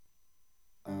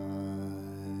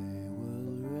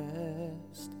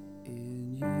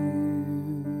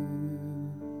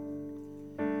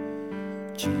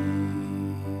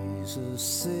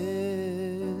house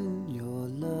in your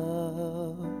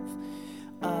love.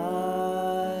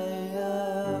 I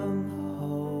am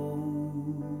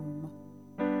home.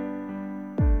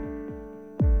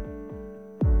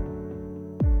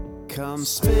 Come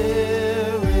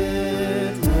Spirit,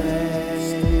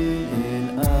 reign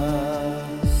in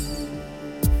us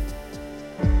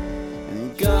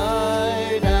and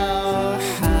guide our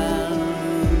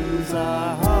hands,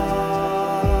 our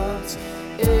hearts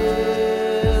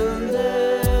in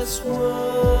this world.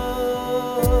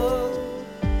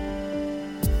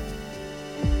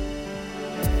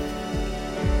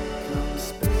 Come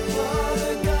Spirit,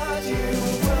 Father God, you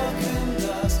welcomed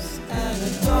us and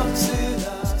adopted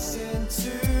us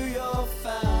into your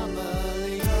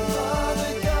family.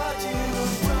 Father God, you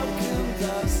welcomed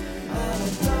us and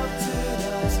adopted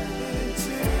us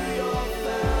into your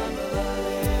family. Father God,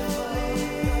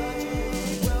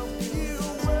 you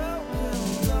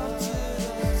welcomed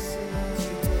us into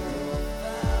your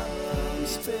family.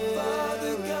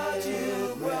 Father God,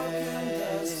 you welcomed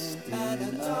us and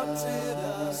adopted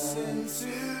us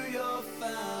into your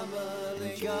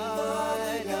family.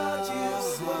 Father God, you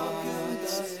welcomed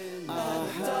us and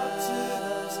adopted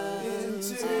us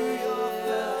into your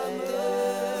family.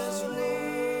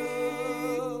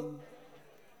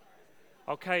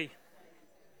 Okay,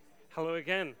 hello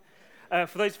again.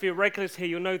 For those of you regulars here,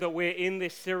 you'll know that we're in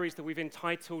this series that we've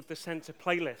entitled The Center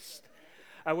Playlist,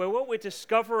 where what we're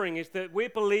discovering is that we're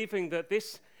believing that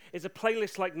this is a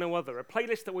playlist like no other, a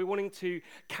playlist that we're wanting to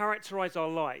characterize our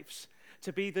lives,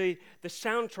 to be the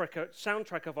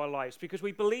soundtrack of our lives, because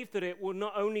we believe that it will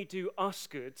not only do us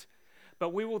good,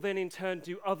 but we will then in turn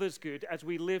do others good as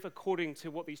we live according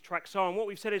to what these tracks are. And what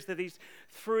we've said is that these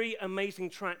three amazing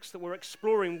tracks that we're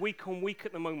exploring week on week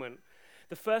at the moment.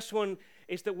 The first one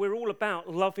is that we're all about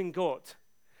loving God.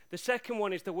 The second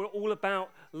one is that we're all about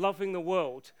loving the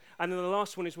world. And then the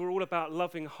last one is we're all about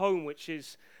loving home, which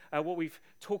is what we've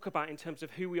talked about in terms of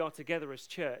who we are together as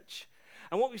church.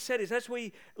 And what we've said is as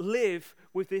we live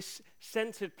with this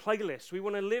centered playlist, we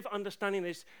want to live understanding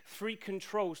there's three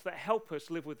controls that help us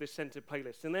live with this centered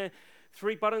playlist. And they're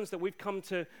three buttons that we've come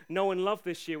to know and love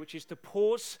this year, which is to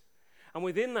pause, and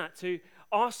within that to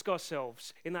ask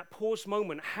ourselves in that pause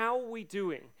moment, how are we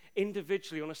doing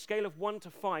individually on a scale of 1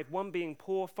 to 5, 1 being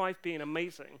poor, 5 being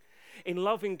amazing, in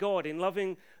loving God, in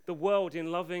loving the world,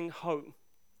 in loving home.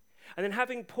 And then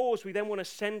having paused, we then want to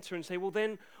center and say, well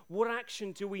then, what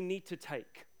action do we need to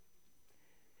take?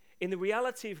 In the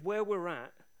reality of where we're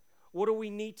at, what do we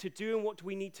need to do and what do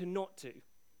we need to not do?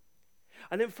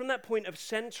 And then from that point of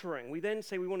centering, we then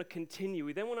say we want to continue.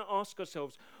 We then want to ask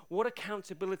ourselves, what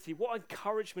accountability, what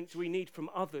encouragement do we need from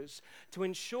others to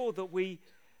ensure that we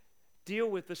deal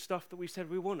with the stuff that we said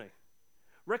we want to?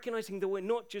 Recognizing that we're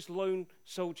not just lone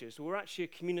soldiers, we're actually a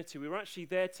community. We're actually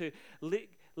there to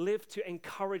live to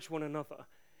encourage one another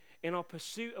in our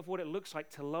pursuit of what it looks like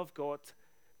to love God,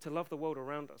 to love the world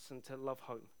around us, and to love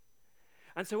home.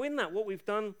 And so in that, what we've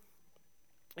done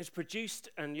is produced,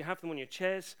 and you have them on your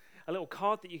chairs, a little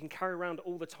card that you can carry around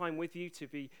all the time with you to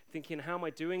be thinking, how am I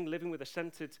doing, living with a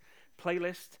centered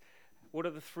playlist? What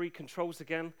are the three controls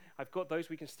again? I've got those.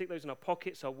 We can stick those in our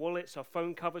pockets, our wallets, our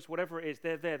phone covers, whatever it is,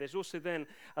 they're there. There's also then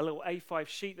a little A5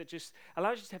 sheet that just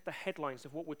allows you to have the headlines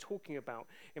of what we're talking about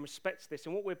in respect to this.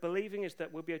 And what we're believing is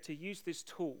that we'll be able to use this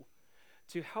tool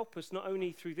to help us not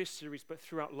only through this series, but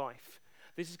throughout life.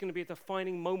 This is going to be a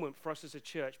defining moment for us as a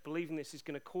church, believing this is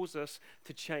going to cause us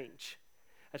to change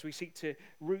as we seek to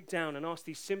root down and ask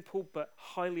these simple but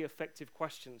highly effective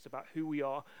questions about who we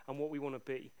are and what we want to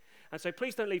be. And so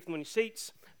please don't leave them on your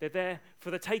seats. They're there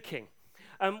for the taking.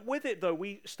 With it, though,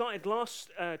 we started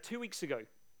 2 weeks ago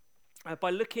by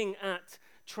looking at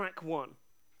track 1.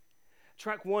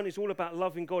 Track 1 is all about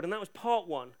loving God, and that was part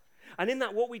 1. And in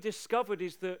that, what we discovered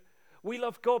is that we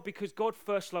love God because God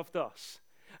first loved us,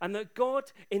 and that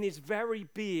God, in his very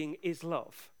being, is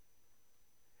love.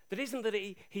 That isn't that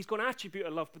he's got an attribute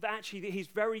of love, but that actually his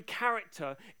very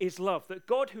character is love. That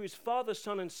God, who is Father,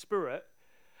 Son, and Spirit,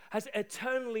 has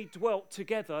eternally dwelt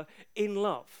together in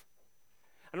love.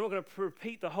 And I'm not going to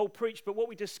repeat the whole preach, but what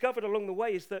we discovered along the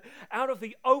way is that out of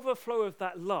the overflow of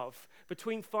that love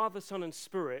between Father, Son, and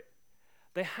Spirit,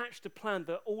 they hatched a plan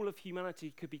that all of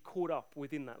humanity could be caught up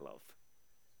within that love.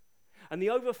 And the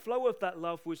overflow of that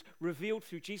love was revealed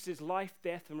through Jesus' life,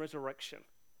 death, and resurrection.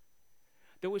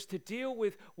 That was to deal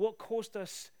with what caused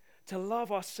us to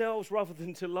love ourselves rather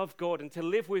than to love God, and to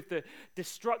live with the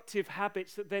destructive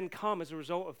habits that then come as a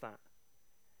result of that.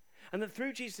 And that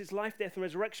through Jesus' life, death, and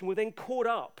resurrection, we're then caught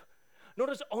up, not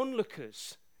as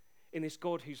onlookers in this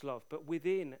God who's love, but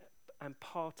within and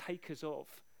partakers of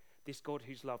this God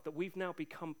who's love, that we've now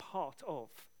become part of.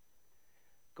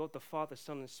 God the Father,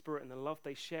 Son, and Spirit, and the love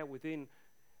they share within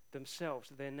themselves,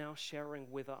 that they're now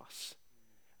sharing with us.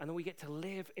 And then we get to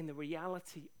live in the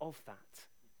reality of that.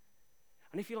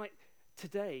 And if you like,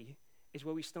 today is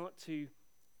where we start to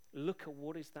look at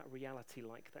what is that reality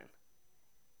like then.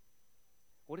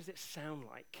 What does it sound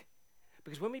like?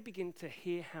 Because when we begin to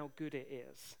hear how good it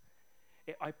is,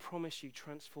 I promise you,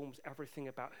 transforms everything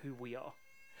about who we are.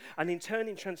 And in turn,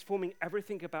 in transforming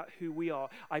everything about who we are,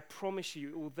 I promise you,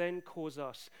 it will then cause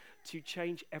us to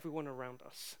change everyone around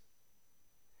us.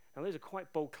 Now, those are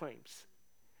quite bold claims.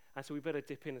 And so we better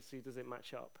dip in and see, does it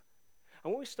match up?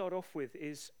 And what we start off with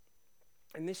is,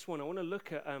 in this one, I want to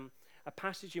look at a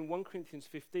passage in 1 Corinthians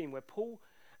 15 where Paul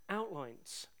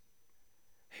outlines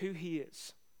who he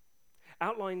is,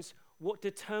 outlines what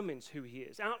determines who he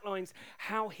is, outlines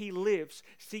how he lives,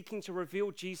 seeking to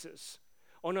reveal Jesus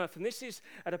on earth. And this is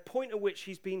at a point at which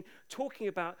he's been talking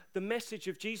about the message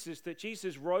of Jesus, that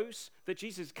Jesus rose, that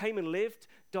Jesus came and lived,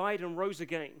 died and rose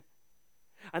again.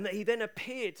 And that he then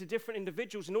appeared to different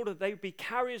individuals in order that they would be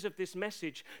carriers of this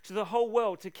message to the whole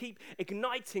world, to keep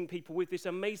igniting people with this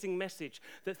amazing message,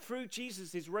 that through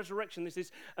Jesus' resurrection, there's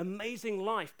this amazing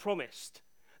life promised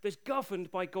that's governed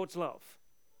by God's love.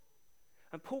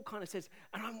 And Paul kind of says,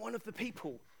 and I'm one of the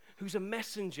people who's a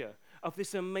messenger of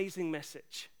this amazing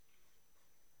message.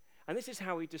 And this is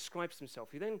how he describes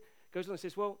himself. He then goes on and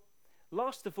says, well,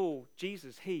 last of all,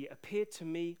 Jesus, he appeared to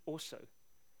me also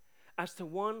as to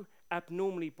one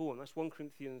abnormally born. That's 1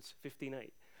 Corinthians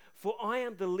 15:8. For I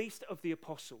am the least of the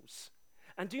apostles,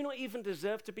 and do not even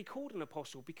deserve to be called an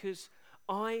apostle, because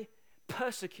I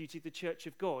persecuted the church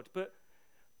of God. But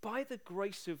by the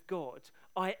grace of God,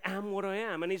 I am what I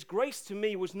am, and his grace to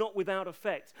me was not without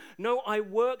effect. No, I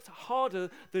worked harder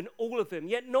than all of them,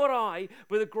 yet not I,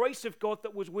 but the grace of God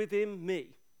that was within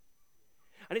me.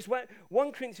 And it's where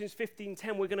 1 Corinthians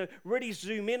 15:10 we're going to really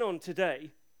zoom in on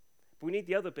today. But we need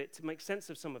the other bit to make sense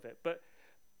of some of it. But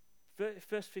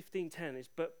verse 15:10 is,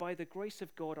 but by the grace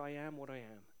of God I am what I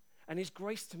am. And his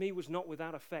grace to me was not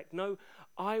without effect. No,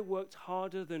 I worked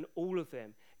harder than all of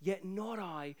them. Yet not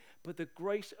I, but the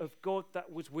grace of God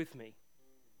that was with me.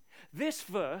 This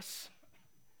verse,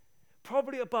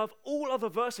 probably above all other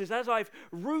verses, as I've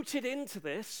rooted into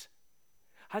this,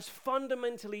 has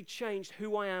fundamentally changed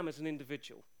who I am as an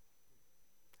individual.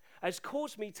 Has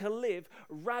caused me to live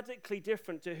radically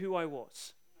different to who I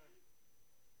was.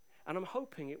 And I'm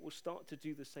hoping it will start to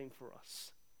do the same for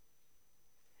us.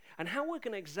 And how we're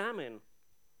going to examine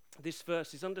this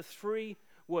verse is under three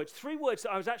words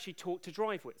that I was actually taught to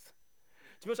drive with.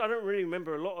 To be honest, I don't really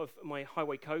remember a lot of my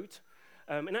highway code.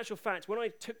 In actual fact, when I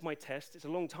took my test, it's a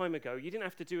long time ago, you didn't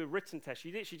have to do a written test.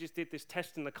 You literally just did this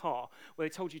test in the car where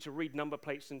they told you to read number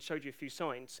plates and showed you a few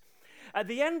signs. At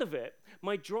the end of it,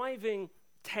 my driving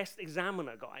test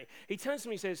examiner guy, he turns to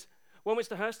me and says, well,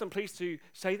 Mr. Hurst, I'm pleased to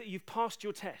say that you've passed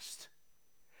your test.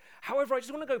 However, I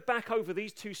just want to go back over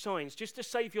these two signs just to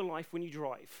save your life when you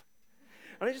drive.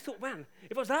 And I just thought, man,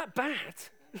 if I was that bad,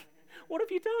 what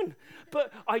have you done?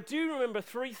 But I do remember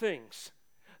three things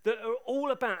that are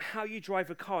all about how you drive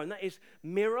a car, and that is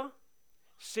mirror,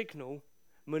 signal,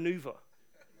 maneuver.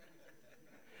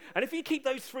 And if you keep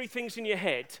those three things in your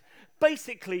head,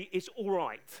 basically it's all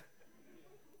right.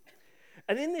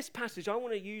 And in this passage, I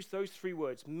want to use those three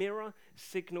words, mirror,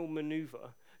 signal,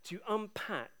 maneuver, to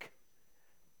unpack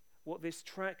what this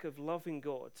track of loving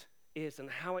God is and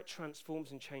how it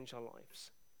transforms and changes our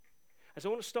lives. And so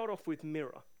I want to start off with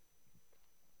mirror.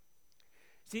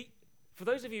 See, for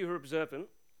those of you who are observant,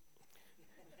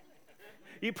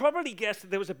 you probably guessed that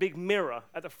there was a big mirror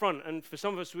at the front. And for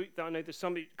some of us, I know there's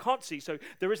some you can't see, so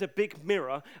there is a big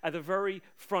mirror at the very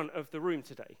front of the room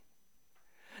today.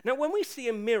 Now, when we see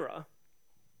a mirror,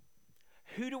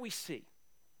 who do we see?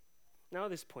 Now,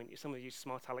 at this point, some of you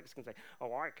smart Alex can say,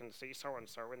 oh, I can see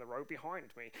so-and-so in the row behind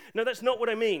me. No, that's not what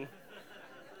I mean.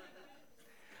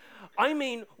 I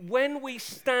mean, when we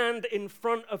stand in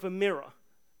front of a mirror,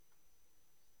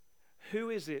 who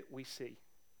is it we see?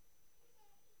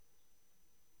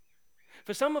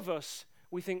 For some of us,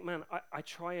 we think, man, I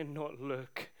try and not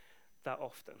look that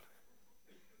often.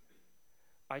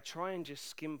 I try and just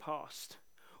skim past.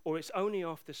 Or it's only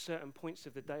after certain points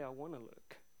of the day I want to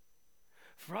look.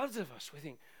 For others of us, we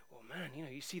think, well, man,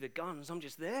 you see the guns, I'm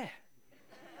just there.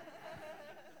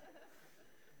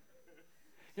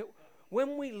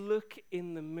 When we look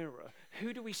in the mirror,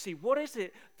 who do we see? What is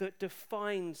it that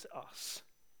defines us?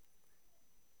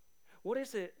 What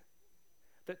is it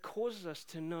that causes us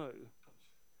to know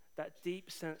that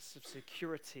deep sense of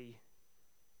security,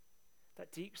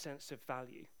 that deep sense of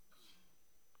value?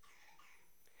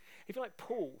 If you like,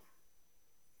 Paul,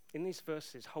 in these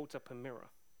verses, holds up a mirror.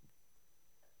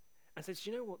 and says,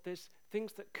 you know what, there's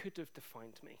things that could have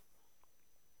defined me.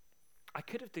 I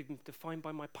could have been defined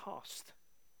by my past.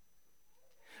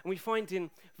 And we find in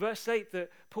verse 8 that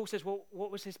Paul says, well,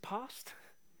 what was his past?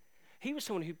 He was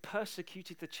someone who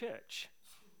persecuted the church.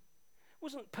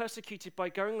 Wasn't persecuted by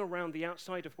going around the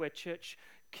outside of where church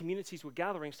communities were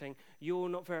gathering saying, you're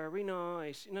not very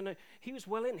nice. No. He was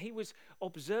well in. He was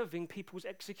observing people's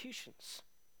executions,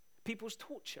 people's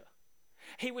torture.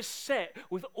 He was set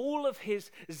with all of his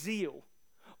zeal,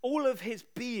 all of his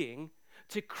being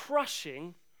to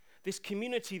crushing this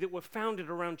community that were founded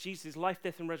around Jesus' life,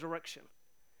 death, and resurrection.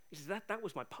 He says, that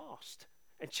was my past.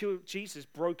 Until Jesus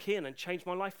broke in and changed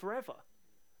my life forever.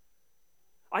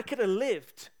 I could have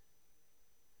lived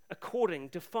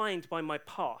defined by my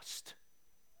past.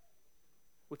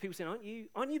 With people saying,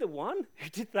 aren't you the one who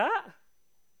did that?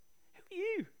 Who are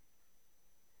you?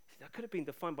 I could have been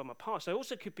defined by my past. I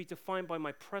also could be defined by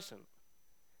my present.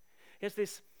 There's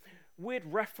this weird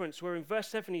reference where in verse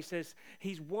 7 he says,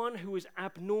 he's one who was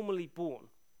abnormally born.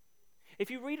 If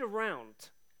you read around,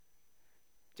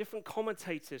 different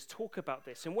commentators talk about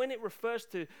this. And when it refers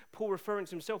to Paul referring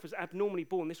to himself as abnormally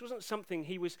born, this wasn't something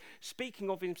he was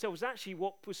speaking of himself. It was actually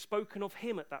what was spoken of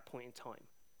him at that point in time.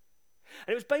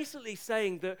 And it was basically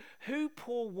saying that who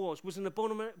Paul was an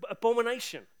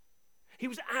abomination. He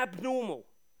was abnormal.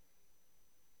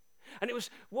 And it was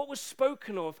what was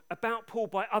spoken of about Paul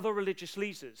by other religious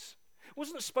leaders. It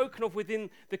wasn't spoken of within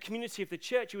the community of the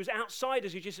church. It was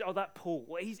outsiders who just said, that Paul,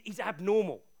 well, he's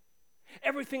abnormal.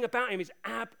 Everything about him is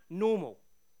abnormal.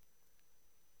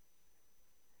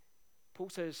 Paul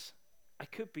says, I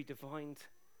could be defined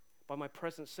by my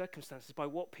present circumstances, by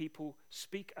what people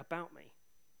speak about me.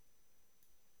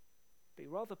 But he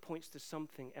rather points to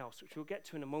something else, which we'll get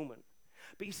to in a moment.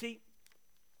 But you see,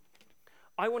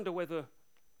 I wonder whether,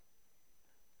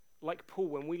 like Paul,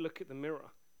 when we look at the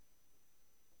mirror,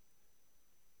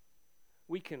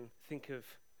 we can think of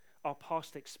our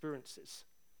past experiences,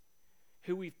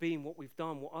 who we've been, what we've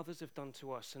done, what others have done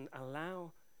to us, and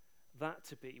allow that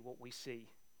to be what we see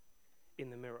in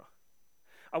the mirror.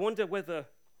 I wonder whether,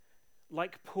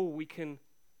 like Paul, we can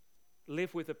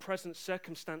live with the present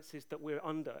circumstances that we're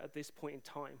under at this point in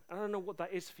time. I don't know what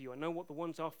that is for you. I know what the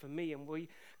ones are for me, and we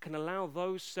can allow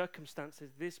those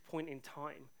circumstances at this point in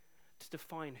time to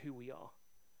define who we are.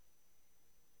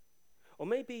 Or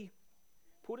maybe,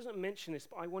 Paul doesn't mention this,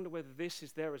 but I wonder whether this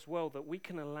is there as well, that we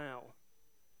can allow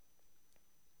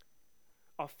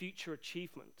our future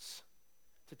achievements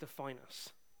to define us.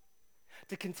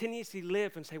 To continuously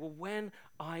live and say, well, when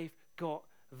I've got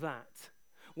that,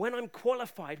 when I'm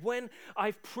qualified, when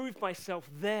I've proved myself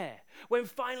there, when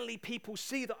finally people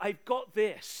see that I've got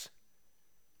this,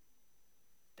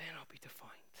 then I'll be defined.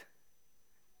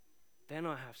 Then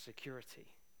I have security.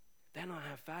 Then I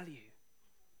have value.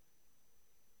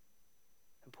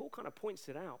 And Paul kind of points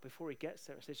it out before he gets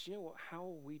there and says, you know what, how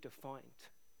are we defined?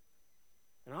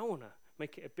 And I want to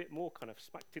make it a bit more kind of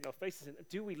smacked in our faces. And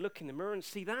do we look in the mirror and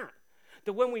see that?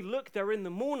 That when we look there in the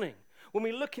morning, when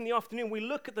we look in the afternoon, we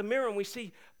look at the mirror and we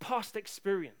see past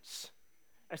experience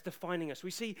as defining us.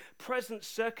 We see present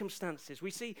circumstances.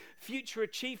 We see future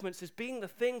achievements as being the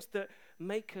things that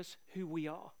make us who we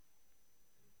are.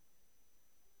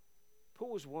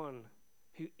 Paul was one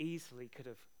who easily could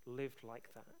have lived like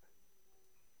that.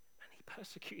 And he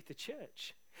persecuted the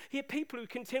church. He had people who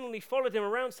continually followed him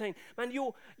around saying, man,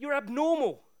 you're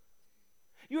abnormal.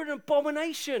 You're an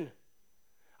abomination.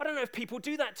 I don't know if people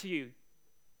do that to you.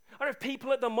 I don't know if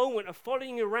people at the moment are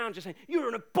following you around just saying, you're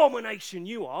an abomination,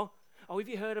 you are. Oh, have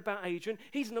you heard about Adrian?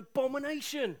 He's an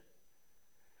abomination.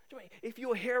 If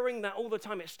you're hearing that all the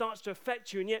time, it starts to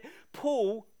affect you. And yet,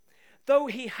 Paul, though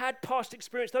he had past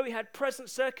experience, though he had present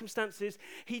circumstances,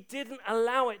 he didn't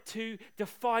allow it to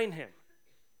define him.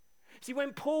 See,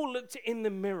 when Paul looked in the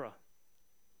mirror,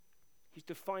 he's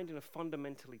defined in a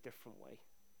fundamentally different way.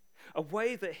 A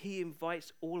way that he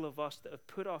invites all of us that have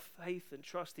put our faith and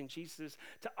trust in Jesus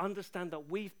to understand that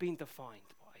we've been defined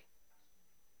by.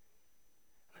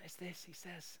 And it's this, he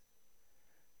says,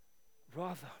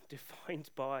 rather defined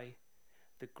by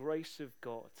the grace of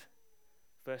God.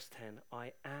 Verse 10,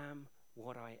 I am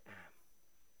what I am.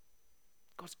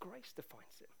 God's grace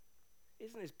defines him.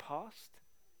 Isn't his past?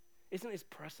 Isn't his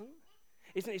present?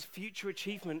 Isn't his future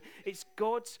achievement? It's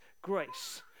God's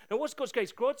grace. Now, what's God's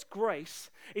grace? God's grace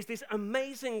is this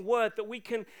amazing word that we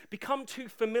can become too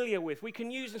familiar with. We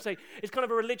can use and say, it's kind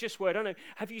of a religious word. I don't know,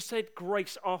 have you said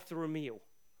grace after a meal?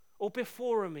 Or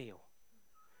before a meal?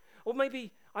 Or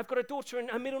maybe I've got a daughter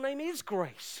and her middle name is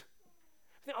Grace.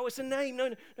 I think, oh, it's a name.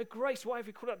 No, Grace. Why have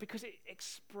you called it that? Because it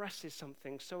expresses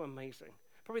something so amazing.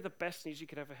 Probably the best news you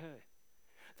could ever hear.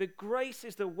 That grace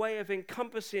is the way of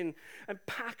encompassing and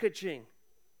packaging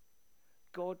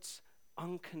God's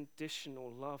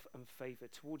unconditional love and favor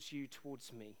towards you,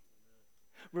 towards me,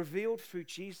 revealed through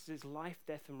Jesus' life,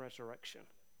 death, and resurrection,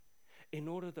 in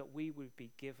order that we would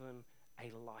be given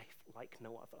a life like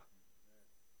no other.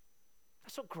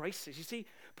 That's what grace is. You see,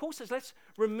 Paul says, let's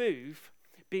remove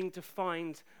being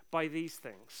defined by these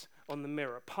things on the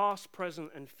mirror, past,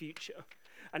 present, and future.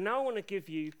 And now I want to give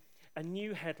you a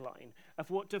new headline of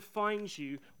what defines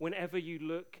you whenever you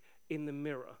look in the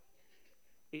mirror.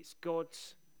 It's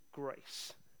God's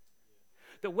grace.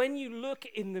 That when you look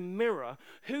in the mirror,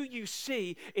 who you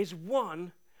see is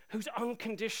one who's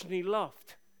unconditionally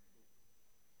loved,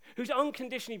 who's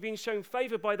unconditionally being shown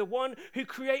favor by the one who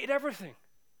created everything,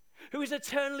 who has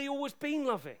eternally always been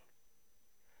loving.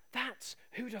 That's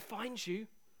who defines you.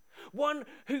 One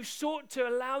who sought to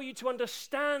allow you to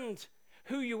understand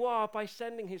who you are by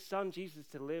sending his son Jesus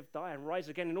to live, die, and rise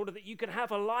again in order that you can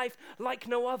have a life like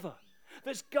no other,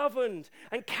 that's governed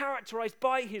and characterized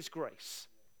by his grace.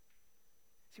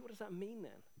 See, what does that mean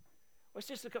then? Let's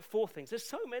just look at 4 things. There's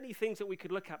so many things that we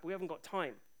could look at, but we haven't got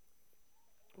time.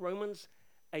 Romans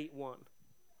 8:1.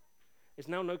 There's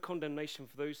now no condemnation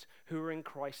for those who are in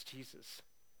Christ Jesus.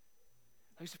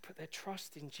 Those who put their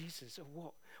trust in Jesus are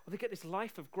what? Well, they get this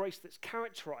life of grace that's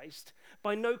characterized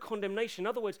by no condemnation. In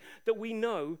other words, that we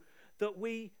know that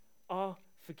we are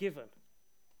forgiven.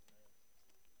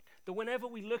 That whenever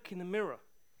we look in the mirror,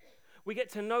 we get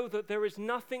to know that there is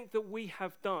nothing that we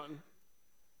have done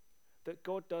that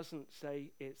God doesn't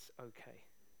say it's okay.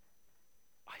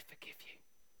 I forgive you.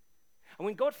 And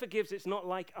when God forgives, it's not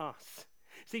like us.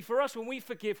 See, for us, when we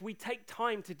forgive, we take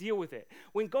time to deal with it.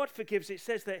 When God forgives, it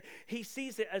says that he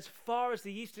sees it as far as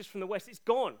the east is from the west. It's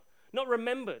gone, not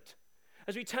remembered.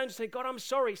 As we turn to say, God, I'm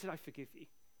sorry, he said, I forgive you.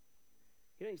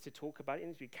 You don't need to talk about it. You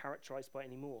don't need to be characterized by it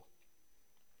anymore.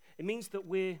 It means that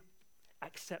we're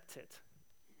accepted.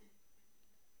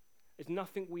 There's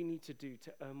nothing we need to do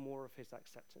to earn more of his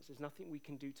acceptance. There's nothing we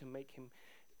can do to make him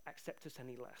accept us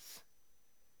any less.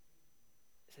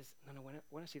 It says, no,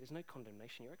 when I see there's no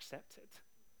condemnation, you're accepted.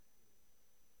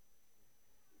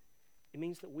 It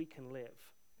means that we can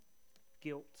live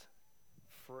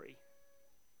guilt-free.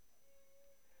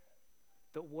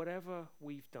 That whatever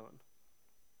we've done,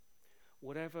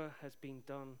 whatever has been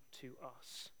done to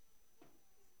us,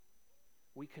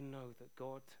 we can know that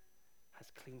God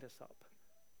has cleaned us up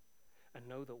and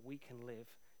know that we can live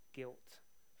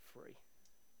guilt-free.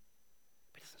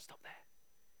 But it doesn't stop there.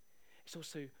 It's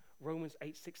also Romans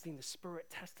 8:16, the Spirit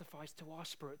testifies to our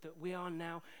spirit that we are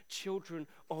now children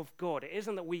of God. It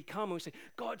isn't that we come and we say,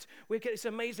 God, we get this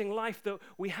amazing life that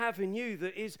we have in you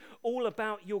that is all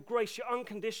about your grace, your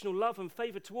unconditional love and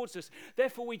favor towards us.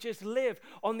 Therefore, we just live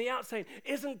on the outside.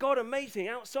 Isn't God amazing?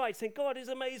 Outside, saying, God is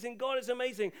amazing, God is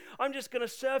amazing. I'm just going to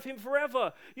serve him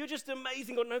forever. You're just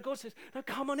amazing. God, no, God says, no,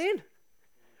 come on in.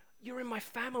 You're in my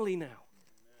family now.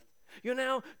 You're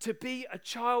now to be a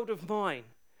child of mine.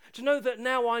 To know that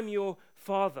now I'm your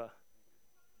father.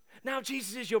 Now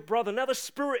Jesus is your brother. Now the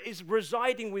Spirit is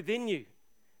residing within you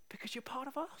because you're part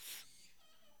of us.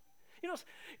 You're not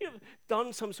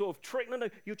done some sort of trick. No,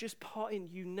 you're just part in.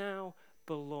 You now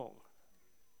belong.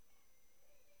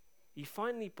 You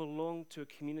finally belong to a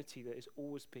community that has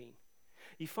always been.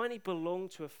 You finally belong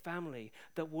to a family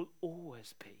that will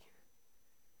always be.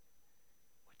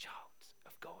 We're child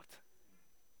of God.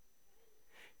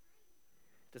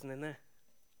 Doesn't end there?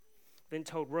 Then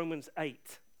told Romans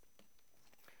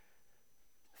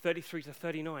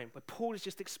 8:33-39, where Paul is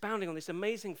just expounding on this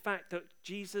amazing fact that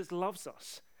Jesus loves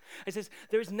us. It says,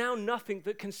 there is now nothing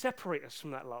that can separate us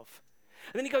from that love.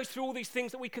 And then he goes through all these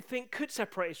things that we could think could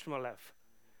separate us from our love.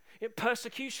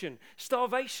 Persecution,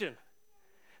 starvation,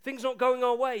 things not going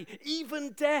our way,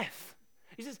 even death.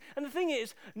 He says, and the thing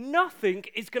is, nothing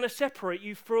is going to separate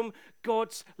you from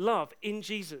God's love in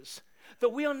Jesus. That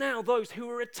we are now those who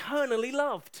are eternally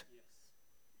loved.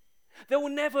 There will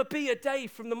never be a day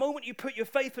from the moment you put your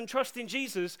faith and trust in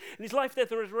Jesus, in his life,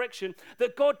 death, and resurrection,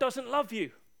 that God doesn't love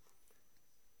you.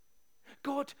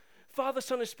 God, Father,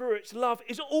 Son, and Spirit's love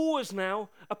is always now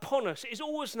upon us. It is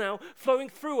always now flowing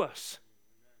through us.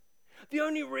 The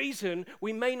only reason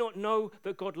we may not know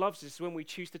that God loves us is when we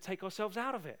choose to take ourselves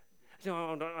out of it.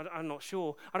 I'm not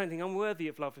sure. I don't think I'm worthy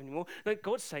of love anymore. No,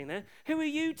 God's saying there, who are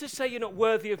you to say you're not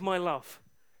worthy of my love?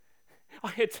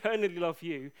 I eternally love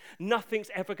you. Nothing's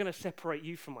ever going to separate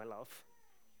you from my love.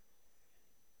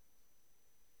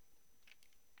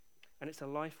 And it's a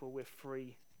life where we're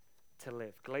free to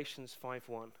live. Galatians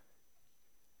 5:1.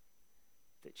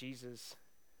 That Jesus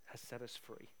has set us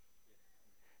free.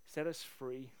 Set us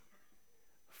free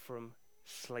from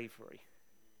slavery.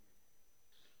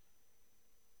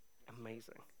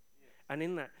 amazing. And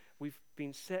in that, we've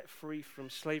been set free from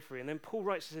slavery. And then Paul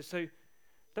writes and says, so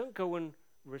don't go and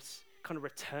kind of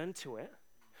return to it.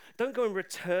 Don't go and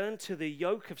return to the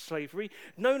yoke of slavery.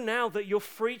 Know now that you're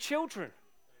free children.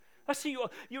 I see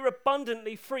you're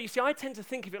abundantly free. See, I tend to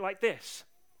think of it like this.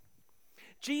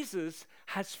 Jesus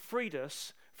has freed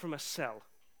us from a cell.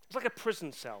 It's like a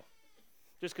prison cell.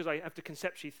 Just because I have to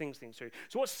conceptually think things through.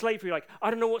 So what's slavery like? I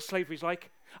don't know what slavery is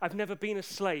like. I've never been a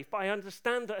slave, but I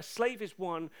understand that a slave is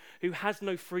one who has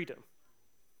no freedom.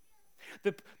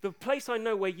 The place I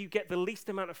know where you get the least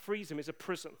amount of freedom is a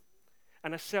prison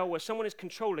and a cell where someone is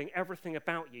controlling everything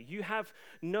about you. You have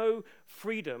no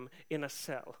freedom in a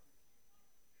cell.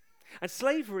 And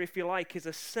slavery, if you like, is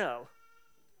a cell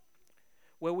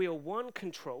where we are one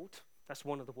controlled. That's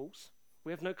one of the walls.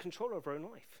 We have no control over our own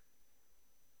life.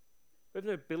 We have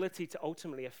no ability to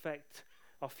ultimately affect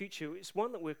our future. It's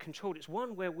one that we're controlled. It's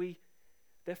one where we,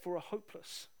 therefore, are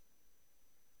hopeless.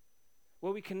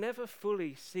 Where we can never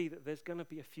fully see that there's going to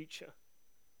be a future.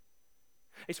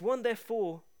 It's one,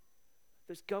 therefore,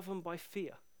 that's governed by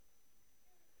fear.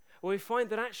 Where we find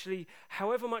that actually,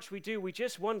 however much we do, we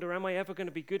just wonder, am I ever going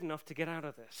to be good enough to get out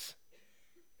of this?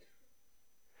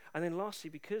 And then lastly,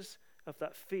 because of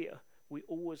that fear, we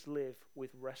always live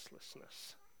with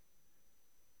restlessness.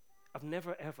 Of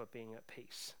never ever being at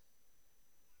peace.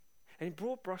 And in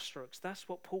broad brushstrokes, that's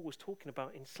what Paul was talking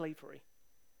about in slavery.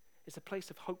 It's a place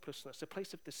of hopelessness, a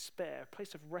place of despair, a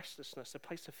place of restlessness, a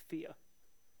place of fear.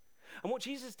 And what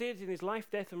Jesus did in his life,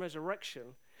 death, and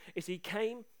resurrection is he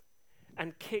came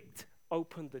and kicked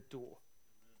open the door.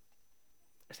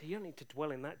 I said, you don't need to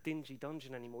dwell in that dingy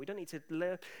dungeon anymore. You don't need to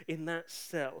live in that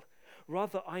cell.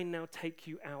 Rather, I now take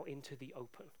you out into the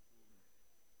open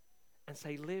and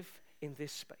say, live in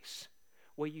this space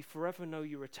where you forever know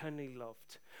you're eternally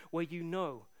loved, where you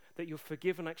know that you're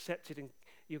forgiven, accepted, and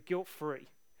you're guilt-free,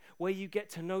 where you get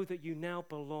to know that you now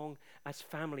belong as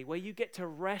family, where you get to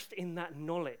rest in that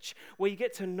knowledge, where you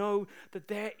get to know that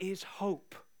there is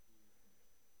hope.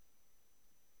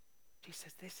 Jesus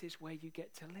says this is where you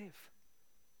get to live.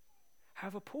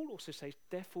 However, Paul also says,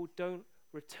 therefore don't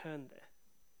return there.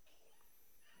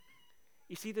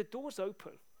 You see, the door's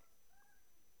open.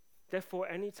 Therefore,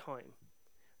 any time,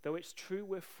 though it's true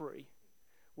we're free,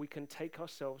 we can take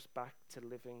ourselves back to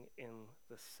living in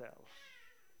the cell.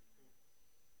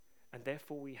 And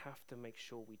therefore, we have to make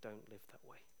sure we don't live that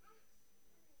way.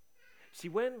 See,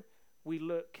 when we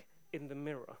look in the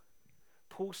mirror,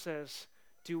 Paul says,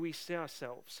 do we see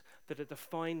ourselves that are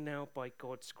defined now by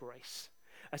God's grace?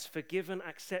 As forgiven,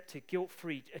 accepted,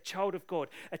 guilt-free, a child of God,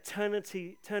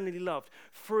 eternally loved,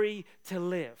 free to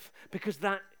live, because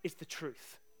that is the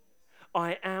truth.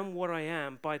 I am what I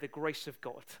am by the grace of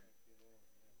God.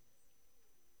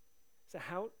 So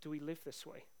how do we live this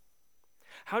way?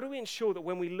 How do we ensure that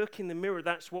when we look in the mirror,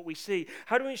 that's what we see?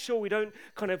 How do we ensure we don't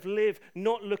kind of live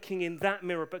not looking in that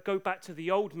mirror, but go back to the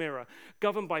old mirror,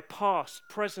 governed by past,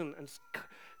 present, and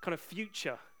kind of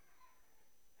future?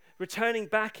 Returning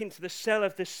back into the cell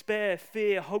of despair,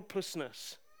 fear,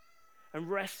 hopelessness, and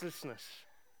restlessness.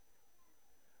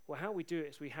 Well, how we do it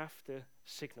is we have to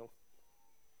signal.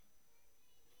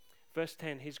 Verse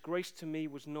 10, his grace to me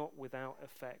was not without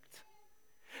effect.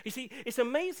 You see, it's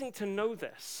amazing to know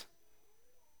this.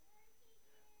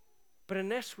 But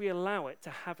unless we allow it to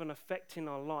have an effect in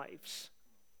our lives,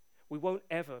 we won't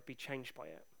ever be changed by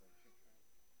it.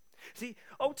 See,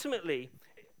 ultimately,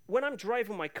 when I'm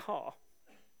driving my car,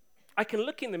 I can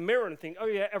look in the mirror and think, oh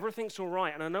yeah, everything's all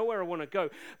right, and I know where I want to go.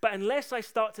 But unless I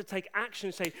start to take action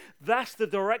and say, that's the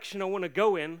direction I want to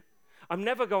go in, I'm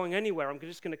never going anywhere. I'm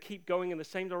just going to keep going in the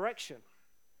same direction.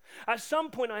 At some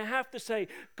point, I have to say,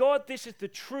 God, this is the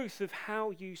truth of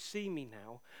how you see me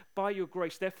now by your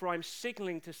grace. Therefore, I'm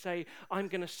signaling to say, I'm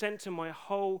going to center my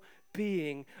whole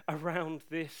being around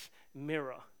this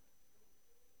mirror.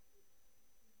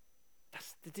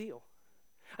 That's the deal.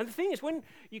 And the thing is, when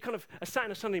you kind of are sat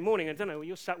on a Sunday morning, I don't know,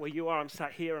 you're sat where you are, I'm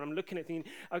sat here, and I'm looking at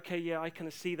thinking, okay, yeah, I can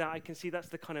see that. I can see that's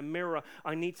the kind of mirror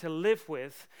I need to live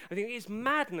with. I think it's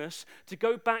madness to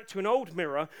go back to an old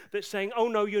mirror that's saying, oh,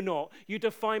 no, you're not. You're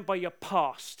defined by your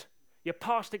past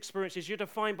experiences. You're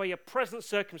defined by your present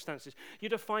circumstances. You're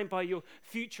defined by your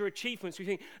future achievements. You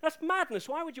think, that's madness.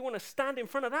 Why would you want to stand in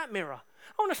front of that mirror?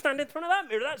 I want to stand in front of that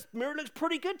mirror. That mirror looks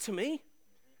pretty good to me.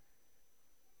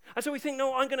 And so we think,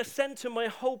 no, I'm going to center my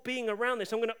whole being around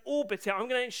this. I'm going to orbit it. I'm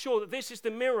going to ensure that this is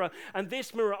the mirror and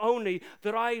this mirror only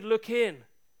that I look in.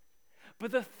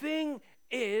 But the thing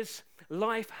is,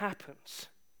 life happens.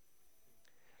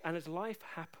 And as life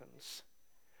happens,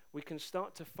 we can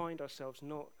start to find ourselves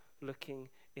not looking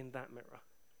in that mirror.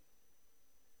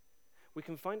 We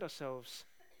can find ourselves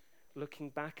looking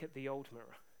back at the old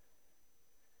mirror,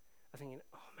 I'm thinking,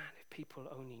 oh man, if people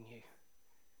only knew.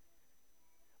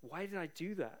 Why did I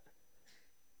do that?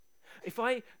 If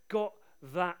I got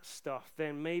that stuff,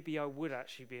 then maybe I would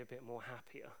actually be a bit more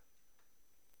happier.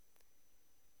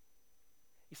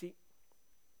 You see,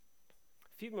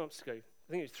 a few months ago,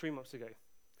 I think it was 3 months ago,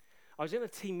 I was in a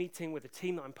team meeting with a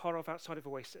team that I'm part of outside of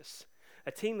Oasis,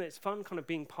 a team that's fun kind of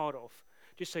being part of.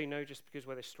 Just so you know, just because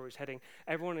where this story's heading,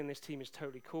 everyone in this team is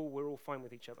totally cool. We're all fine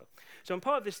with each other. So I'm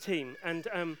part of this team, and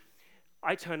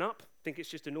I turn up, think it's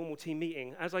just a normal team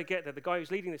meeting. As I get there, the guy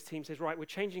who's leading this team says, right, we're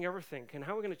changing everything, and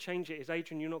how we're going to change it is,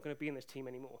 Adrian, you're not going to be in this team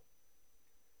anymore.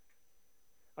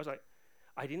 I was like,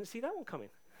 I didn't see that one coming.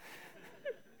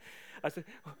 I said,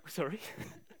 oh, sorry?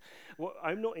 What,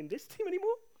 I'm not in this team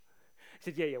anymore?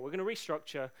 He said, yeah, we're going to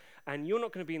restructure, and you're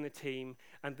not going to be in the team,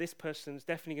 and this person's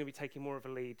definitely going to be taking more of a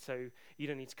lead, so you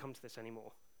don't need to come to this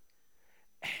anymore.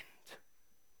 And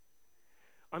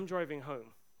I'm driving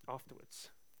home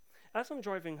afterwards. As I'm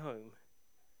driving home,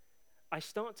 I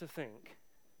start to think,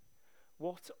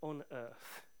 what on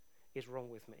earth is wrong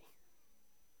with me?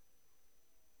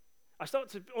 I start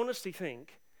to honestly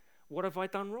think, what have I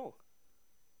done wrong?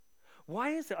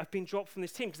 Why is it I've been dropped from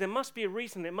this team? Because there must be a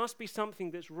reason. There must be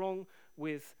something that's wrong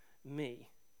with me.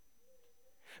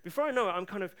 Before I know it, I'm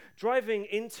kind of driving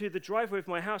into the driveway of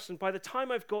my house, and by the time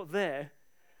I've got there,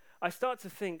 I start to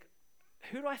think,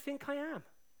 who do I think I am?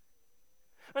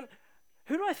 And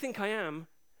who do I think I am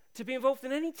to be involved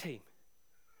in any team?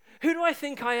 Who do I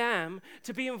think I am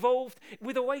to be involved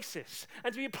with Oasis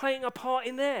and to be playing a part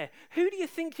in there? Who do you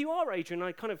think you are, Adrian?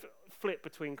 I kind of flip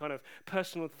between kind of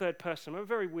personal and third person. I'm a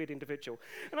very weird individual.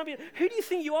 And I mean, who do you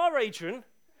think you are, Adrian?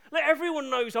 Like,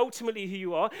 everyone knows ultimately who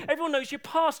you are. Everyone knows your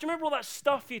past. Remember all that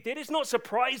stuff you did? It's not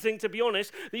surprising, to be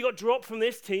honest, that you got dropped from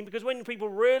this team, because when people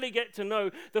really get to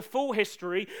know the full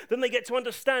history, then they get to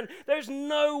understand there's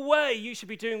no way you should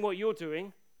be doing what you're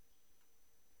doing.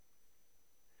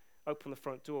 Open the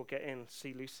front door, get in,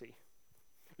 see Lucy.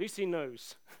 Lucy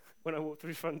knows when I walk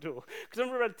through the front door, because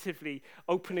I'm a relatively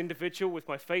open individual with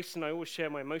my face, and I always share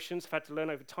my emotions. I've had to learn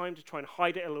over time to try and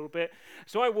hide it a little bit.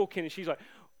 So I walk in, and she's like,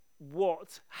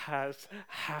 what has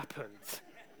happened?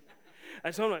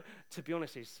 And so I'm like, to be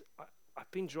honest,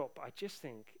 I've been dropped, but I just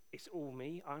think it's all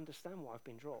me. I understand why I've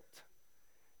been dropped,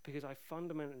 because I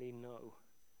fundamentally know,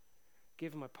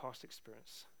 given my past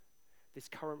experience, this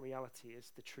current reality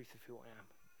is the truth of who I am.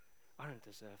 I don't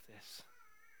deserve this.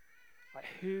 Like,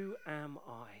 who am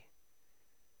I?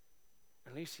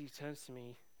 And Lucy turns to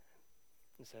me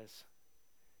and says,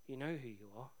 you know who you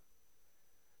are.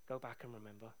 Go back and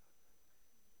remember.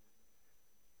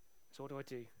 So what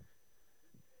do?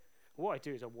 What I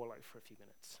do is I wallow for a few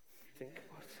minutes. Think,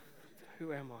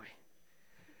 who am I?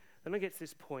 Then I get to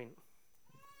this point,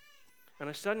 and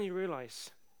I suddenly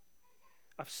realize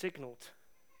I've signaled.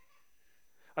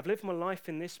 I've lived my life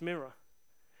in this mirror.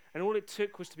 And all it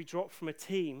took was to be dropped from a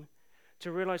team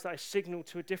to realize that I signaled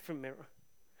to a different mirror.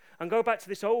 And go back to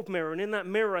this old mirror, and in that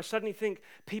mirror, I suddenly think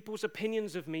people's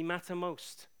opinions of me matter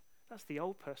most. That's the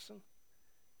old person.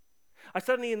 I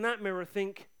suddenly, in that mirror,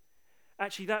 think,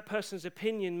 actually, that person's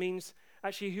opinion means,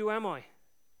 actually, who am I?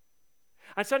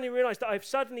 I suddenly realize that I've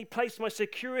suddenly placed my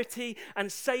security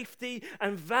and safety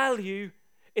and value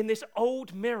in this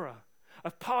old mirror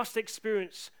of past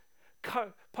experience,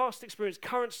 current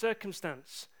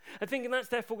circumstance. And thinking that's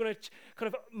therefore going to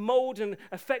kind of mold and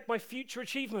affect my future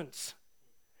achievements.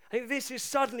 I think this is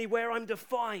suddenly where I'm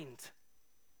defined.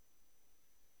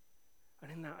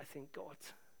 And in that I think, God,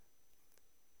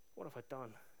 what have I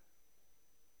done?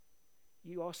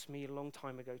 You asked me a long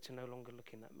time ago to no longer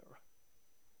look in that mirror.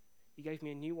 You gave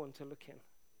me a new one to look in.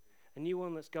 A new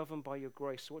one that's governed by your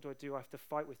grace. So what do? I have to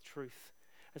fight with truth.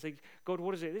 I say, God,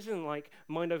 what is it? This isn't like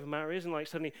mind over matter. It isn't like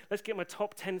suddenly, let's get my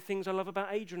top 10 things I love about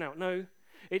Adrian out. No,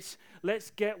 it's let's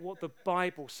get what the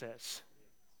Bible says.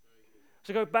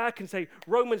 So go back and say,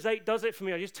 Romans 8 does it for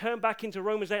me. I just turn back into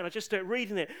Romans 8 and I just start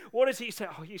reading it. What does it you say?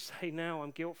 Oh, you say now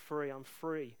I'm guilt-free, I'm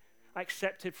free. I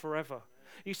accepted forever.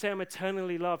 You say I'm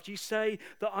eternally loved. You say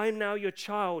that I'm now your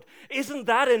child. Isn't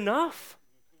that enough?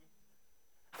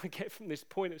 I get from this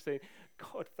point of saying,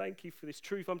 God, thank you for this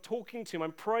truth. I'm talking to him.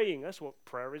 I'm praying. That's what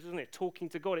prayer is, isn't it? Talking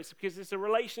to God. It's because it's a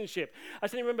relationship. I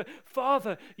suddenly remember,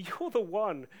 Father, you're the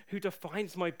one who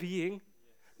defines my being,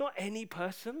 not any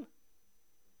person.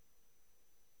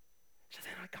 So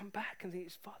then I come back and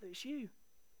think, Father, it's you.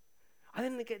 I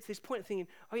then get to this point thinking,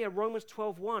 oh yeah, Romans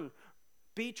 12:1,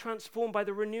 be transformed by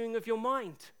the renewing of your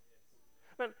mind.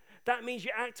 Man, that means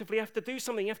you actively have to do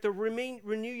something. You have to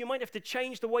renew your mind. You have to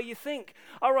change the way you think.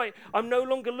 All right, I'm no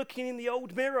longer looking in the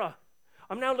old mirror.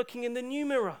 I'm now looking in the new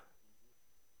mirror.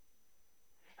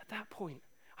 that point,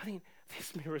 I think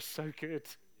this mirror is so good.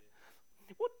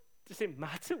 What does it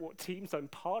matter what teams I'm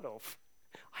part of?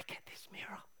 I get this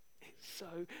mirror. It's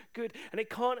so good. And it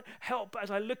can't help but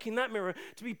as I look in that mirror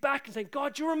to be back and saying,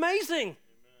 God, you're amazing. Amen.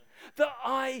 That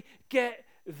I get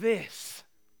this.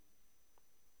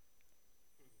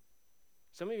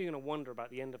 Some of you are going to wonder about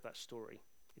the end of that story.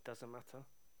 It doesn't matter.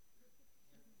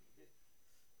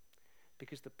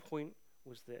 Because the point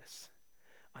was this.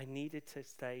 I needed to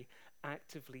stay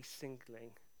actively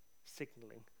signaling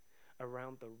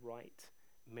around the right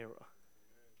mirror.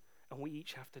 And we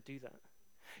each have to do that.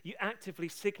 You actively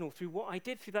signal through what I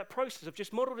did through that process. I've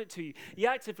just modeled it to you. You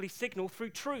actively signal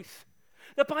through truth.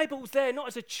 The Bible's there not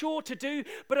as a chore to do,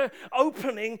 but an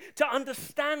opening to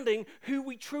understanding who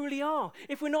we truly are.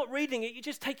 If we're not reading it, you're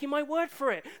just taking my word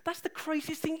for it. That's the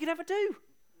craziest thing you could ever do.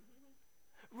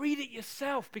 Read it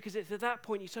yourself, because it's at that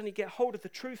point you suddenly get hold of the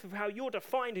truth of how you're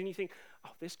defined and you think,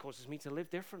 oh, this causes me to live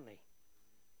differently.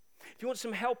 If you want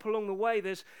some help along the way,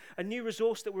 there's a new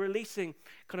resource that we're releasing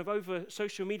kind of over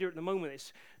social media at the moment.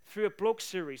 It's through a blog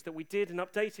series that we did and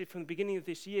updated from the beginning of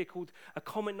this year called A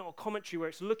Comment Not a Commentary, where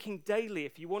it's looking daily.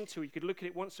 If you want to, you could look at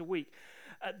it once a week.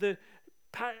 At the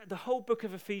whole book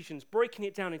of Ephesians, breaking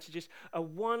it down into just a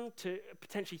 1 to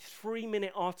potentially 3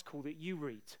 minute article that you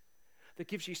read that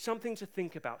gives you something to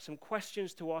think about, some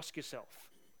questions to ask yourself,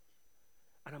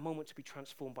 and a moment to be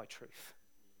transformed by truth.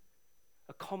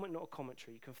 A comment, not a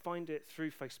commentary. You can find it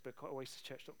through Facebook at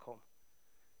oasischurch.com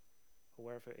or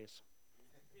wherever it is.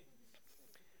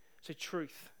 So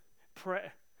truth,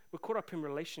 prayer. We're caught up in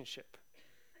relationship.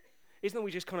 Isn't it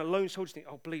we just kind of lone soldiers think,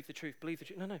 oh, believe the truth, believe the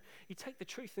truth. No. You take the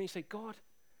truth and you say, God,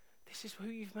 this is who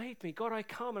you've made me. God, I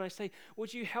come and I say,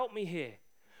 would you help me here?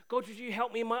 God, would you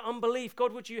help me in my unbelief?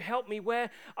 God, would you help me where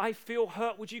I feel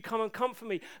hurt? Would you come and comfort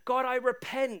me? God, I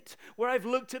repent where I've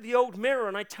looked at the old mirror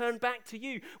and I turn back to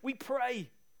you. We pray.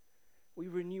 We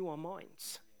renew our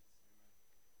minds.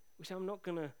 We say, I'm not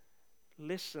going to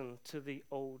listen to the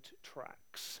old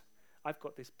tracks. I've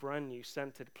got this brand new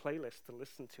centered playlist to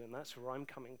listen to, and that's where I'm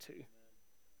coming to.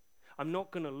 I'm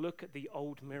not going to look at the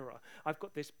old mirror. I've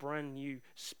got this brand new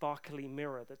sparkly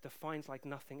mirror that defines like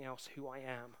nothing else who I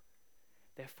am.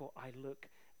 Therefore, I look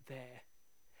there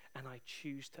and I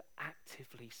choose to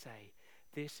actively say,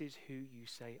 this is who you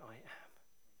say I am.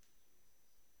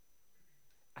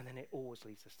 And then it always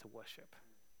leads us to worship.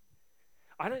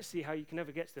 I don't see how you can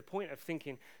ever get to the point of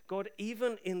thinking, God,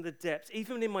 even in the depths,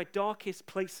 even in my darkest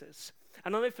places,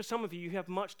 and I know for some of you, you have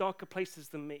much darker places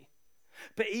than me,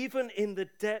 but even in the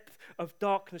depth of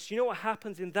darkness, you know what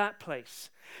happens in that place?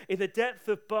 In the depth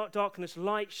of darkness,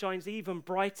 light shines even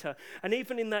brighter. And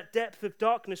even in that depth of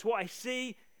darkness, what I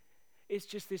see is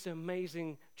just this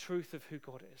amazing truth of who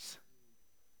God is.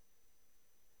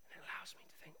 And it allows me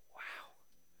to think, wow,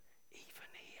 even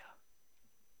here.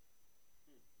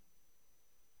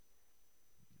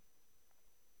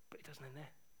 But it doesn't end there.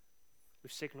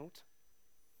 We've signaled,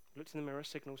 looked in the mirror,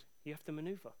 signals, you have to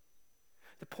maneuver.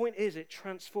 The point is, it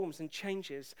transforms and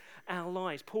changes our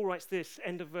lives. Paul writes this,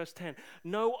 end of verse 10.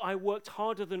 No, I worked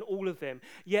harder than all of them,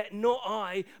 yet not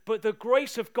I, but the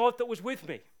grace of God that was with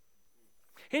me.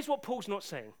 Here's what Paul's not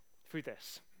saying through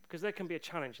this, because there can be a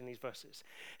challenge in these verses.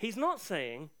 He's not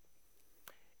saying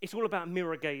it's all about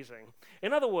mirror gazing.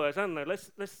 In other words, I don't know,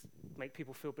 let's make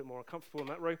people feel a bit more uncomfortable in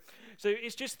that row. So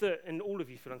it's just that, and all of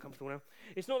you feel uncomfortable now,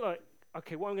 it's not like,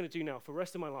 okay, what I'm going to do now for the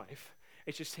rest of my life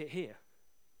is just sit here.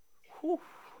 Whew.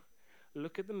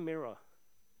 Look at the mirror.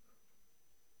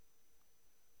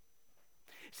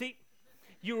 See,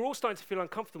 you were all starting to feel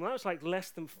uncomfortable. That was like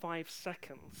less than 5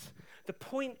 seconds. The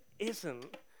point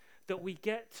isn't that we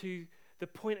get to the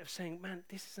point of saying, man,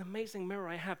 this is an amazing mirror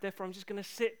I have, therefore I'm just going to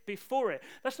sit before it.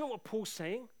 That's not what Paul's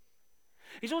saying.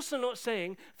 He's also not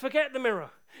saying, forget the mirror.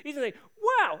 He's saying,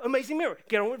 wow, amazing mirror.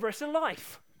 Get on with the rest of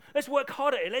life. Let's work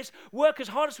hard at it. Let's work as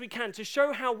hard as we can to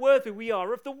show how worthy we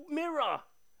are of the mirror.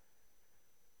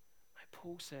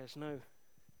 Paul says, no,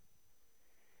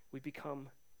 we become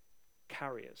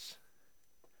carriers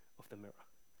of the mirror.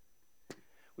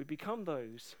 We become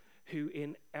those who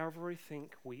in everything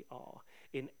we are,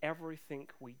 in everything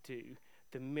we do,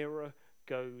 the mirror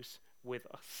goes with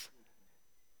us.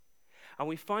 And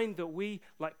we find that we,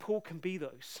 like Paul, can be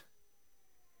those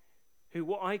who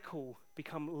what I call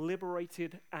become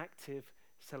liberated active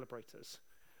celebrators,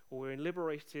 or we're in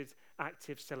liberated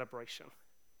active celebration.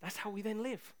 That's how we then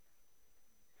live.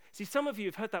 See, some of you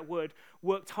have heard that word,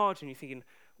 worked hard, and you're thinking,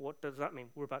 what does that mean?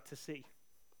 We're about to see.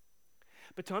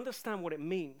 But to understand what it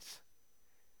means,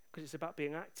 because it's about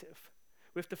being active,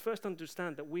 we have to first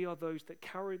understand that we are those that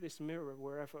carry this mirror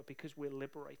wherever because we're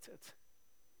liberated.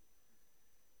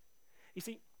 You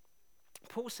see,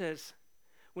 Paul says,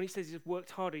 when he says he's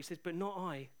worked harder, he says, but not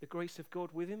I, the grace of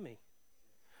God within me.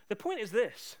 The point is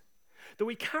this, that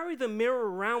we carry the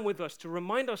mirror around with us to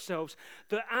remind ourselves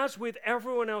that as with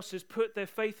everyone else who's put their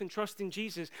faith and trust in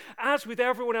Jesus, as with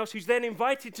everyone else who's then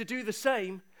invited to do the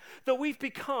same, that we've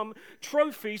become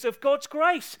trophies of God's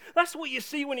grace. That's what you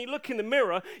see when you look in the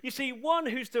mirror. You see one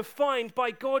who's defined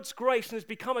by God's grace and has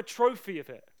become a trophy of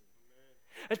it.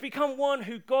 Has become one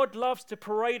who God loves to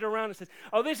parade around and says,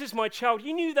 oh, this is my child.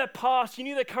 You knew their past, you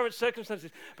knew their current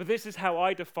circumstances, but this is how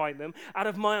I define them out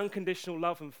of my unconditional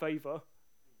love and favor.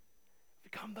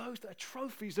 Become those that are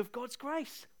trophies of God's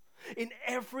grace in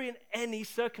every and any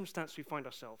circumstance we find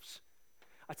ourselves.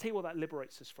 I tell you what that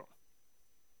liberates us from.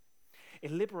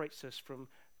 It liberates us from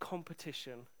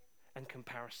competition and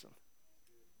comparison.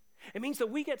 It means that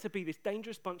we get to be this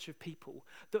dangerous bunch of people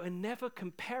that are never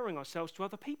comparing ourselves to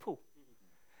other people.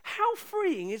 How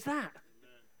freeing is that?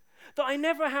 That I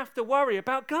never have to worry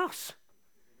about Gus.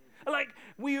 Like,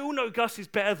 we all know Gus is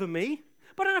better than me,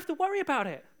 but I don't have to worry about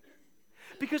it.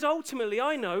 Because ultimately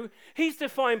I know he's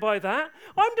defined by that.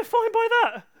 I'm defined by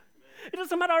that. It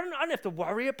doesn't matter. I don't have to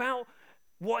worry about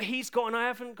what he's got and I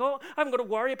haven't got. I haven't got to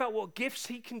worry about what gifts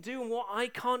he can do and what I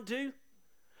can't do.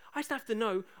 I just have to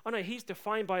know, I know he's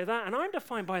defined by that and I'm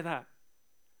defined by that.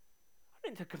 I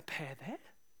don't need to compare that.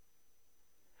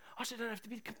 I also don't have to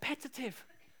be competitive.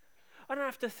 I don't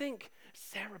have to think,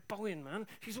 Sarah Bowen, man,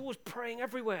 she's always praying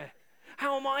everywhere.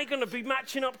 How am I going to be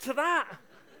matching up to that?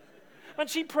 And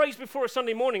she prays before a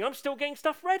Sunday morning. I'm still getting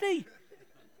stuff ready.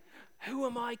 Who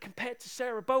am I compared to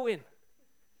Sarah Bowen?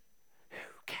 Who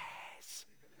cares?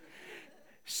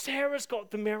 Sarah's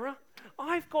got the mirror.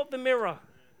 I've got the mirror.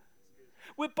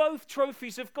 We're both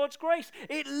trophies of God's grace.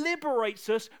 It liberates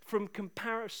us from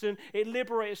comparison. It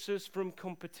liberates us from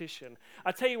competition.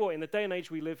 I tell you what, in the day and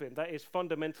age we live in, that is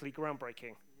fundamentally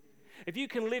groundbreaking. If you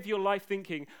can live your life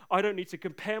thinking, I don't need to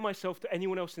compare myself to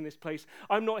anyone else in this place.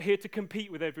 I'm not here to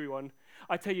compete with everyone.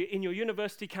 I tell you, in your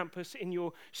university campus, in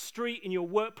your street, in your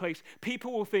workplace,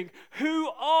 people will think, who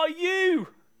are you?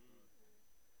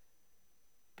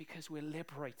 Because we're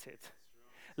liberated.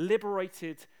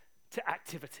 Liberated to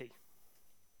activity.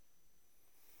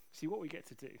 See, what we get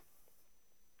to do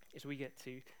is we get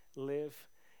to live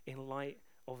in light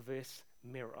of this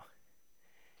mirror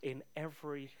in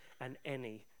every and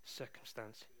any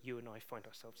circumstance you and I find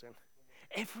ourselves in.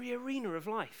 Every arena of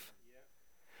life.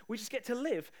 We just get to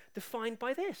live defined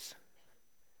by this.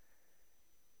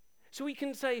 So we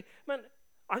can say, man,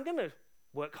 I'm going to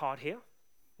work hard here,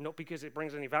 not because it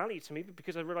brings any value to me, but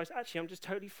because I realize, actually, I'm just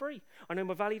totally free. I know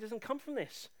my value doesn't come from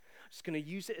this. I'm just going to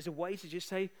use it as a way to just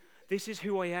say, this is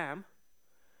who I am.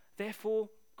 Therefore,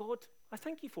 God, I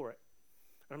thank you for it.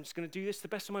 And I'm just going to do this to the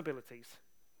best of my abilities.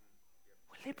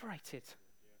 We're liberated.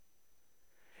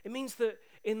 It means that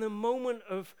in the moment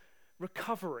of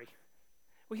recovery,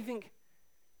 we can think,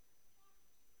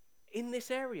 in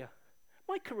this area,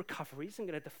 my recovery isn't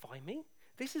going to define me.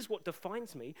 This is what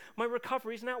defines me. My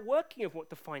recovery is an outworking of what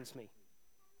defines me.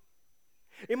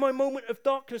 In my moment of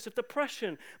darkness, of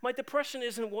depression, my depression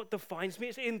isn't what defines me.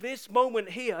 It's in this moment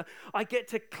here, I get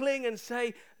to cling and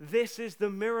say, this is the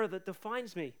mirror that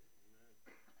defines me.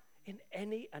 In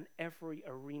any and every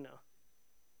arena,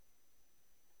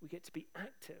 we get to be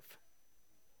active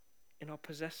in our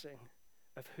possessing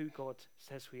of who God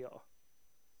says we are.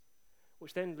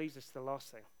 Which then leads us to the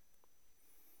last thing.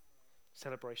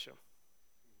 Celebration.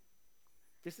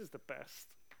 This is the best.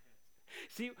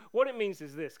 See, what it means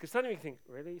is this, because suddenly you think,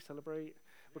 really, celebrate?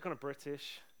 We're kind of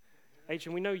British.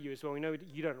 Adrian, we know you as well. We know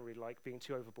you don't really like being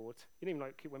too overboard. You don't even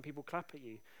like it when people clap at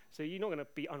you. So you're not going to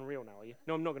be unreal now, are you?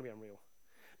 No, I'm not going to be unreal.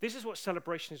 This is what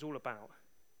celebration is all about.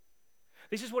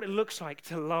 This is what it looks like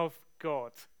to love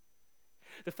God.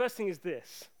 The first thing is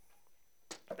this.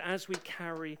 As we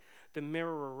carry the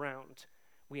mirror around,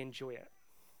 we enjoy it.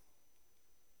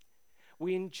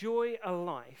 We enjoy a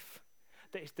life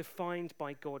that is defined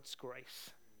by God's grace.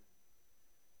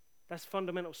 That's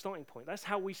fundamental starting point. That's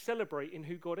how we celebrate in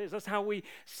who God is. That's how we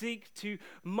seek to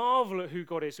marvel at who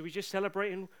God is. So we just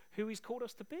celebrate in who he's called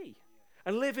us to be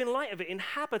and live in light of it,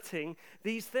 inhabiting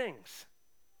these things.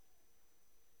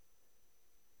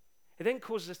 It then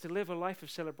causes us to live a life of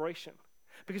celebration.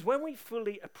 Because when we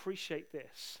fully appreciate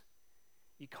this,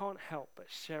 you can't help but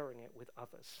sharing it with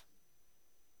others.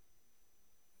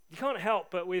 You can't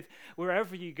help but with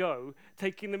wherever you go,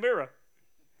 taking the mirror.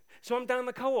 So I'm down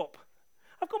the co-op.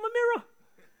 I've got my mirror.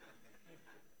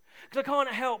 Because I can't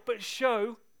help but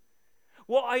show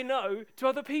what I know to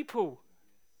other people.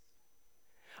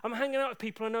 I'm hanging out with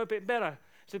people I know a bit better.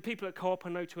 So people at co-op I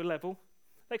know to a level.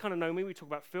 They kind of know me. We talk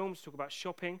about films, talk about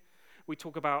shopping. We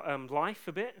talk about life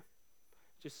a bit,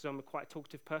 just as I'm quite a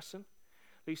talkative person.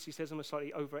 Lucy says I'm a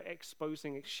slightly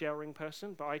over-exposing, sharing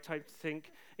person, but I tend to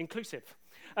think inclusive.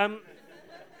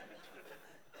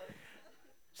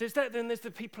 So then there's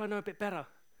the people I know a bit better.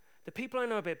 The people I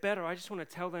know a bit better, I just want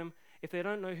to tell them, if they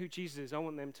don't know who Jesus is, I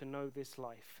want them to know this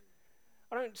life.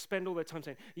 I don't spend all their time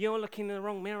saying, you're looking in the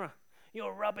wrong mirror.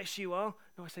 You're rubbish, you are.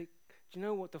 No, I say, do you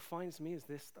know what defines me is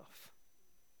this stuff?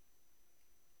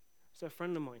 So a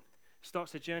friend of mine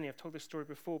starts a journey. I've told this story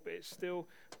before, but it still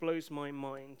blows my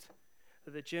mind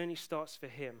that the journey starts for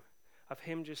him, of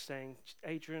him just saying,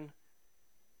 Adrian,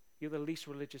 you're the least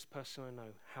religious person I know.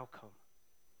 How come?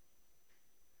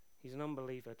 He's an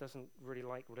unbeliever, doesn't really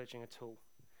like religion at all.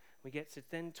 We get to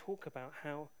then talk about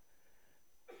how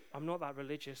I'm not that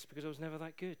religious because I was never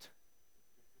that good.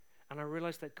 And I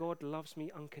realized that God loves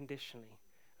me unconditionally.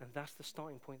 And that's the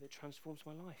starting point that transforms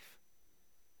my life.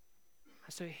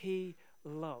 And so he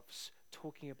loves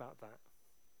talking about that.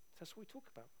 That's what we talk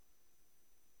about.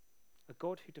 A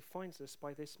God who defines us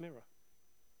by this mirror.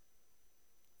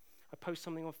 I post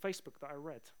something on Facebook that I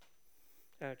read.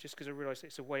 Just because I realized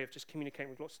it's a way of just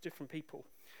communicating with lots of different people.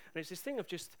 And it's this thing of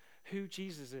just who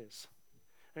Jesus is.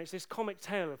 And it's this comic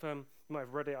tale of, you might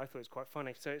have read it, I thought it was quite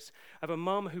funny. So it's of a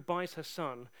mum who buys her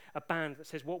son a band that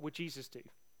says, what would Jesus do?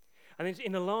 And then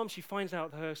in alarm, she finds out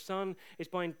that her son is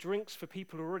buying drinks for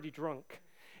people who are already drunk,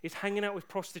 is hanging out with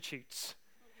prostitutes,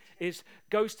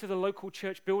 goes to the local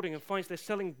church building and finds they're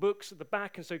selling books at the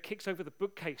back, and so kicks over the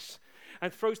bookcase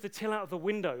and throws the till out of the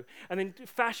window, and then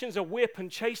fashions a whip and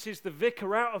chases the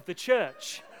vicar out of the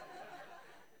church.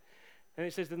 And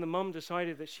it says then the mum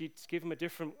decided that she'd give him a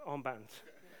different armband.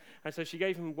 And so she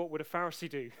gave him what would a Pharisee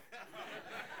do.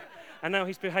 And now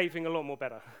he's behaving a lot more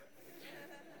better.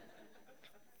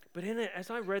 But in it,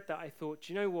 as I read that, I thought,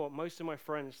 do you know what? Most of my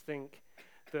friends think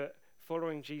that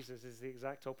following Jesus is the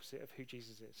exact opposite of who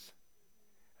Jesus is.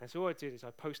 And so what I did is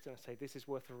I posted and I say, this is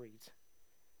worth a read.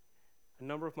 A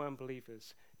number of my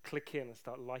unbelievers click in and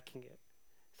start liking it,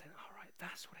 saying, all right,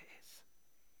 that's what it is.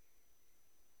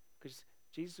 Because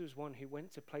Jesus was one who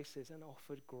went to places and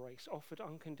offered grace, offered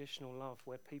unconditional love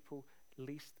where people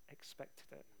least expected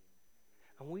it.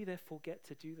 And we therefore get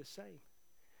to do the same.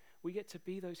 We get to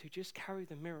be those who just carry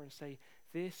the mirror and say,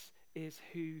 this is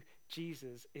who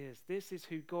Jesus is. This is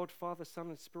who God, Father, Son,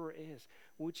 and Spirit is.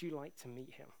 Would you like to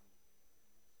meet him?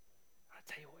 I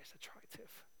tell you what, it's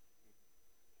attractive.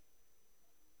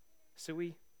 So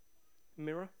we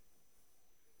mirror,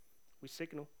 we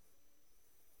signal,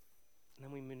 and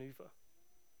then we maneuver.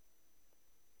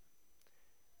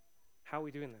 How are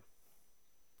we doing that?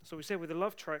 So we say with the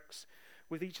love tracks,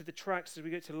 with each of the tracks, as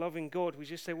we get to loving God, we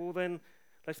just say, well then,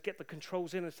 let's get the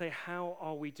controls in and say, how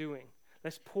are we doing?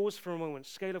 Let's pause for a moment.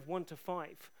 Scale of 1 to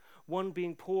 5. 1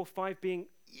 being poor, 5 being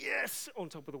yes, on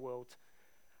top of the world.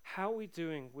 How are we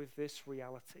doing with this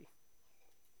reality?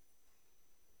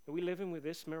 Are we living with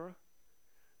this mirror?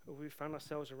 Or have we found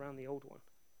ourselves around the old one?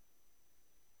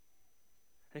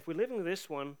 And if we're living with this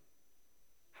one,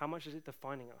 how much is it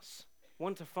defining us?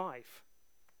 1 to 5.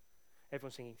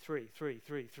 Everyone's singing 3, 3,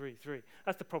 3, 3, 3.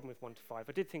 That's the problem with 1 to 5.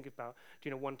 I did think about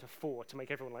doing a 1 to 4 to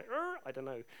make everyone like, I don't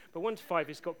know. But 1 to 5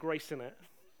 has got grace in it.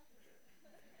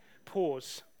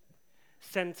 Pause.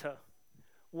 Center.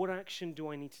 What action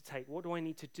do I need to take? What do I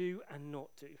need to do and not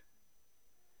do?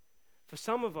 For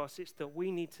some of us, it's that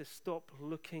we need to stop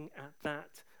looking at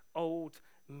that old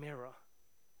mirror.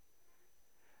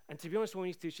 And to be honest, what we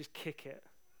need to do is just kick it.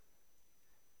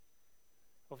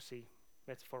 Obviously,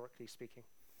 metaphorically speaking.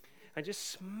 And just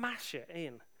smash it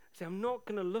in. Say, I'm not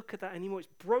going to look at that anymore. It's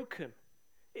broken.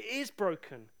 It is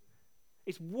broken.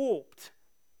 It's warped.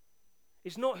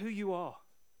 It's not who you are.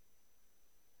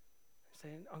 Say,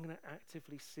 I'm going to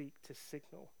actively seek to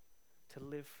signal to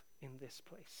live in this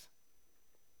place.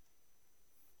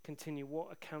 Continue. What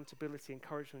accountability,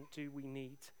 encouragement do we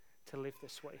need to live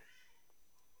this way?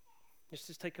 Let's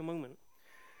just take a moment.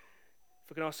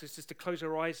 If we can ask us just to close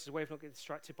our eyes as a way of not getting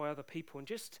distracted by other people and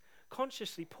just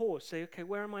consciously pause. Say, okay,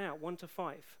 where am I at? 1 to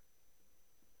 5.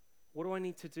 What do I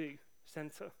need to do?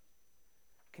 Center.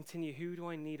 Continue. Who do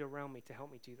I need around me to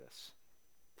help me do this?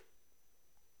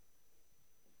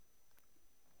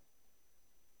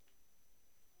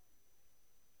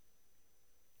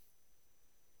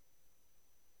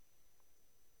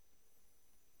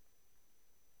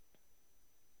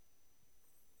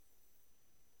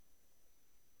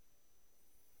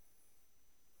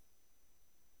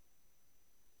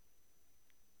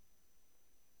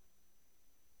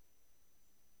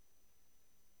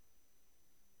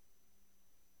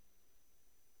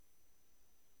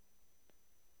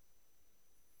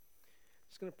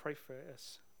 I'm just going to pray for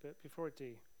us, but before I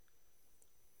do,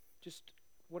 just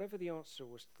whatever the answer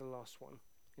was to the last one,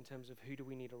 in terms of who do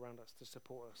we need around us to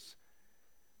support us.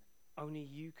 Only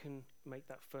you can make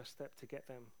that first step to get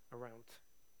them around.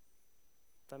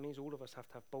 That means all of us have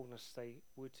to have boldness to say,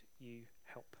 would you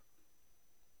help?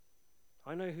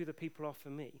 I know who the people are for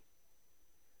me.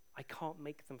 I can't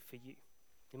make them for you.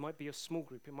 It might be a small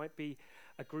group. It might be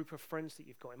a group of friends that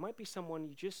you've got. It might be someone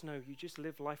you just know, you just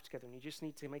live life together and you just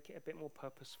need to make it a bit more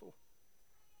purposeful.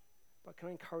 But can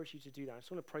I encourage you to do that? I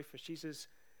just want to pray for us. Jesus,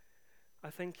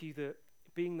 I thank you that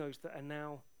being those that are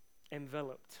now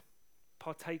enveloped,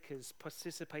 partakers,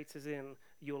 participators in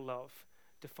your love,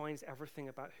 defines everything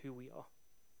about who we are.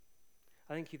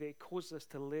 I thank you that it causes us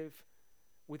to live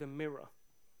with a mirror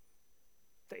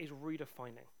that is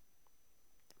redefining,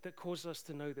 that causes us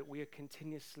to know that we are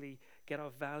continuously get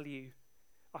our value,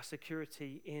 our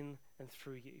security in and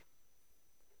through you.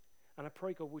 And I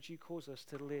pray, God, would you cause us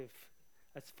to live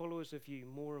as followers of you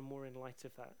more and more in light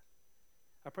of that.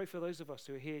 I pray for those of us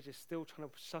who are here just still trying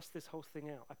to suss this whole thing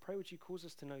out. I pray would you cause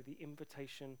us to know the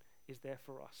invitation is there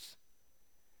for us,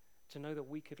 to know that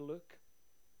we could look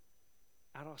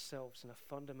at ourselves in a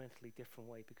fundamentally different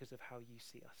way because of how you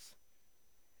see us.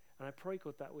 And I pray,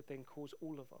 God, that would then cause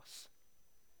all of us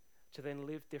to then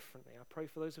live differently. I pray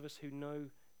for those of us who know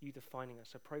you defining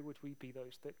us. I pray would we be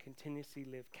those that continuously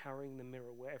live carrying the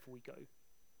mirror wherever we go,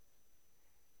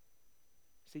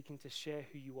 seeking to share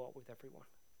who you are with everyone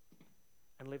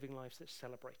and living lives that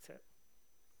celebrate it.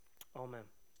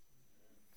 Amen.